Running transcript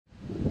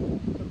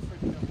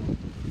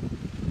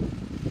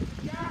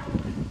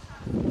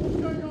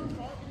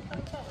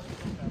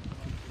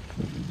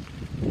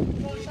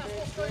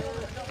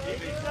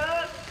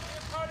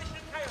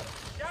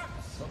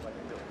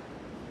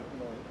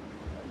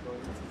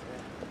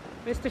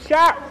Mr.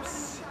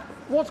 Shapps.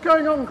 What's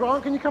going on,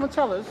 Grant? Can you come and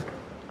tell us?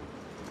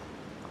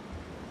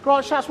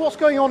 Grant Shapps, what's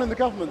going on in the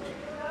government?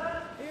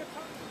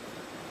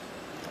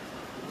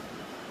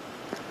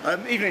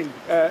 Evening,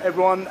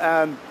 everyone.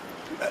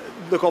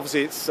 Look,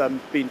 obviously it's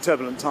been a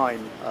turbulent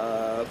time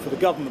for the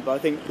government, but I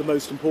think the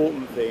most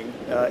important thing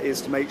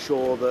is to make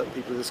sure that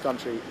people in this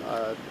country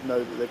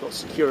know that they've got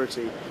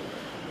security.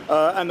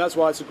 And that's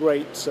why it's a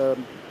great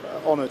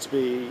honour to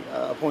be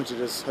appointed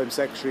as Home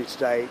Secretary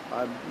today.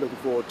 I'm looking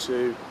forward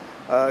to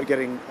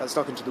getting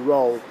stuck into the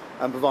role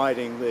and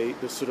providing the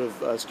sort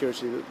of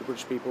security that the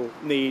British people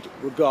need,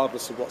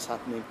 regardless of what's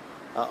happening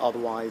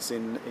otherwise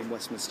in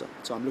Westminster.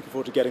 So I'm looking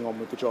forward to getting on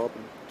with the job,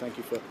 and thank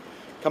you for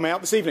coming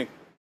out this evening.